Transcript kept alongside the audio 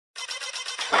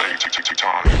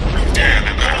Playtime. Dan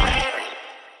and Larry.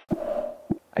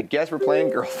 I guess we're playing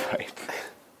Girl Fight.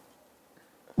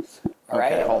 All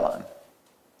right. Okay, hold on.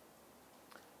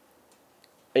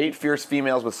 8 fierce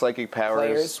females with psychic powers.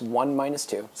 Players, 1 minus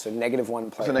 2, so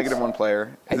 -1 players. It's a -1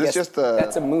 player. I Is this guess just the...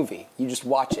 That's a movie. You just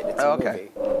watch it. It's a okay.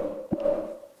 movie.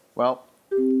 Well,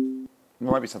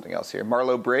 there might be something else here.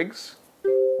 Marlow Briggs.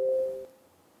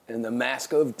 And the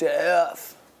Mask of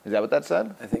Death. Is that what that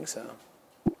said? I think so.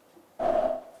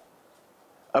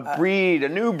 A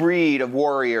new breed of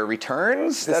warrior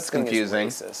returns? This That's thing confusing.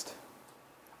 Is racist.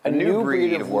 A new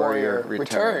breed of warrior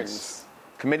returns.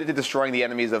 Committed to destroying the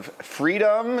enemies of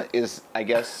freedom is, I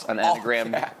guess, an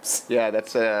anagram. Caps. Yeah,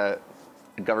 that's a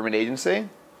government agency.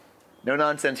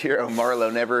 No-nonsense hero Marlow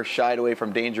never shied away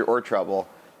from danger or trouble,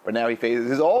 but now he faces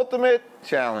his ultimate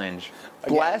challenge.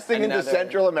 Again, blasting into another-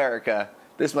 Central America.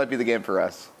 This might be the game for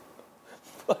us.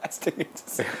 Blasting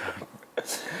into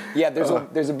Yeah,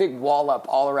 there's a big wall up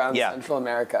all around Central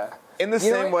America. In the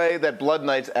same way that Blood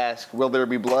Knights ask, will there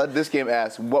be blood? This game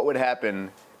asks, what would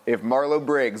happen if Marlow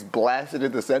Briggs blasted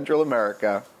into Central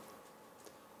America?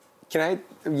 Can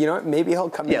I, you know what, maybe he'll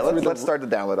come in through let's start the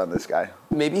download on this guy.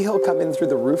 Maybe he'll come in through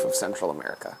the roof of Central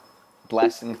America.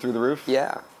 Blasting through the roof?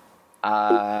 Yeah.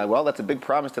 Well, that's a big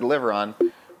promise to deliver on.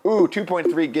 Ooh,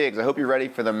 2.3 gigs. I hope you're ready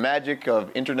for the magic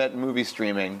of internet movie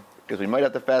streaming, because we might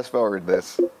have to fast forward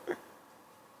this.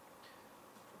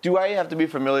 Do I have to be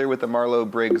familiar with the Marlow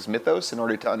Briggs mythos in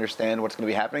order to understand what's going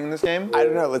to be happening in this game? I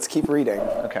don't know. Let's keep reading.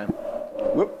 Okay.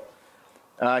 Whoop.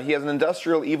 He has an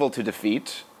industrial evil to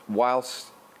defeat, whilst...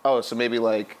 Oh, so maybe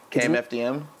like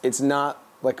KMFDM? It's not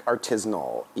like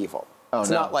artisanal evil. Oh, it's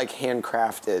no. not like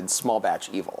handcrafted, small batch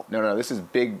evil. No, this is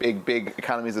big, big, big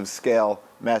economies of scale,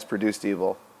 mass-produced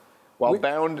evil. While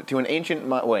bound to an ancient...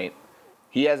 Wait.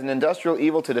 He has an industrial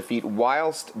evil to defeat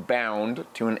whilst bound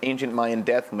to an ancient Mayan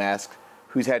death mask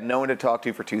who's had no one to talk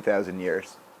to for 2,000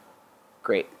 years.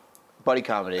 Great. Buddy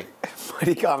comedy.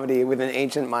 Buddy comedy with an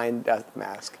ancient Mayan death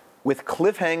mask. With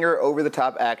cliffhanger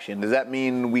over-the-top action, does that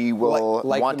mean we will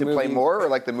Like want the to play movie- more, or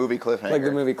like the movie cliffhanger? Like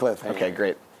the movie Cliffhanger. Okay,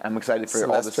 great. I'm excited for all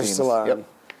the Sylvester scenes. Stallone. Yep.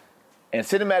 And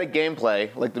cinematic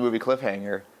gameplay, like the movie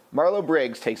Cliffhanger, Marlow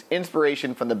Briggs takes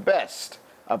inspiration from the best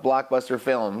of blockbuster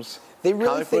films,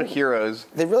 comic book heroes,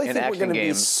 They really and think we're action going to be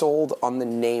games. sold on the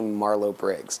name Marlow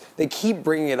Briggs. They keep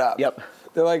bringing it up. Yep.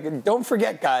 They're like, don't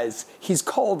forget, guys, he's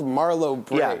called Marlow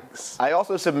Briggs. I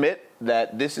also submit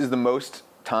that this is the most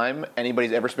time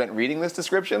anybody's ever spent reading this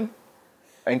description,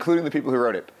 including the people who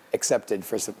wrote it. Accepted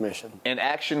for submission. And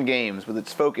action games with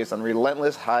its focus on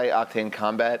relentless high-octane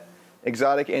combat,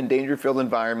 exotic and danger-filled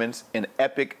environments, and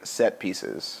epic set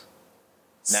pieces.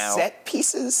 Now, Set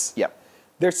pieces? Yep.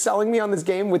 They're selling me on this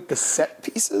game with the set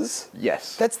pieces?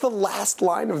 Yes. That's the last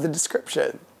line of the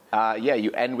description. Yeah,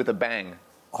 you end with a bang.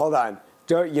 Hold on.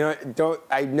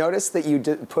 I noticed that you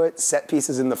put set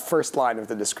pieces in the first line of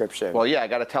the description. Well, yeah, I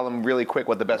got to tell them really quick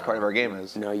what the best part of our game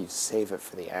is. No, you save it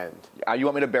for the end. You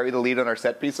want me to bury the lead on our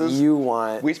set pieces?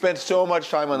 We spent so much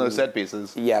time on those set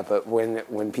pieces. Yeah, but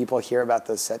when people hear about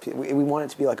those set pieces, we want it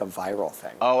to be like a viral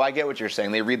thing. Oh, I get what you're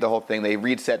saying. They read the whole thing. They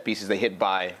read set pieces. They hit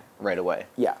buy right away.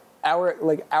 Yeah.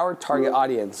 Our target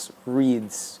audience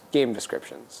reads game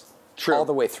descriptions. True. All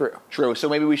the way through. True. So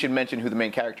maybe we should mention who the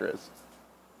main character is.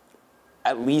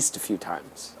 At least a few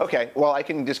times. Okay. Well, I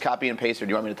can just copy and paste, or do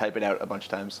you want me to type it out a bunch of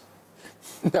times?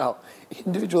 No.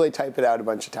 Individually type it out a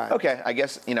bunch of times. Okay. I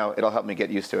guess, it'll help me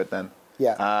get used to it then.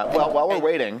 Yeah. Well, while we're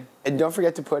waiting... And don't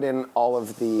forget to put in all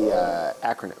of the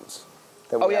acronyms.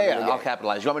 That we have in the I'll game.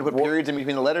 capitalize. You want me to put periods in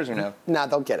between the letters or no? Nah,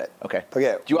 they'll get it. Okay. They'll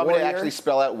get it. Do you want me to Warrior? actually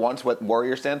spell out once what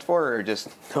warrior stands for, or just...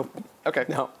 Nope. Okay.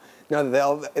 No,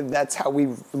 that's how we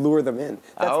lure them in.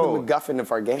 That's the MacGuffin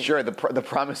of our game. Sure, the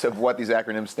promise of what these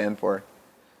acronyms stand for.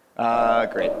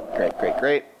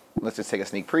 Great. Let's just take a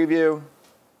sneak preview.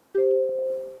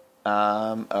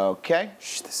 Okay.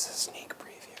 Shh, this is a sneak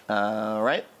preview. All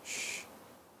right. Shh.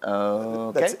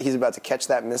 Okay. He's about to catch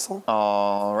that missile.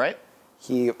 All right.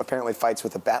 He apparently fights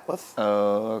with a batleth.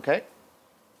 Okay.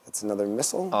 That's another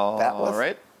missile. All batleth.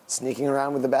 right. Sneaking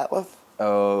around with the batleth.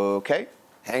 Okay.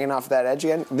 Hanging off that edge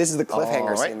again. This is the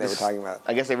cliffhanger scene they were talking about.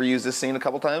 I guess they reused this scene a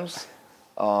couple times.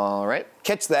 All right.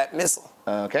 Catch that missile.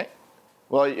 Okay.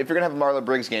 Well, if you're going to have a Marlow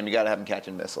Briggs game, you got to have him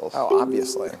catching missiles. Oh,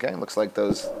 obviously. Okay, looks like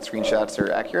those screenshots are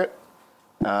accurate.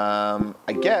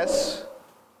 I guess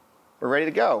we're ready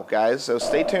to go, guys. So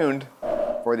stay tuned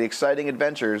for the exciting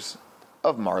adventures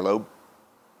of Marlow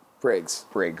Briggs.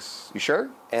 You sure?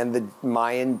 And the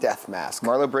Mayan death mask.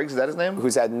 Marlow Briggs, is that his name?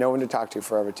 Who's had no one to talk to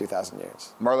for over 2,000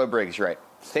 years. Marlow Briggs, you're right.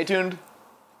 Stay tuned.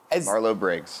 Marlow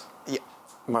Briggs. Yeah,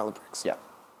 Marlow Briggs. Yeah.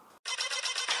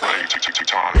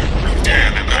 Playtime.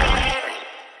 Dan and Larry.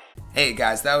 Hey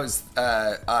guys, that was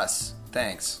us.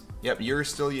 Thanks. Yep, you're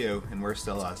still you, and we're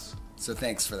still us. So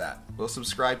thanks for that. We'll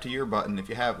subscribe to your button if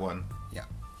you have one. Yeah.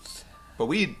 But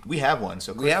we have one,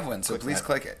 so we have one, so please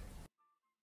click it.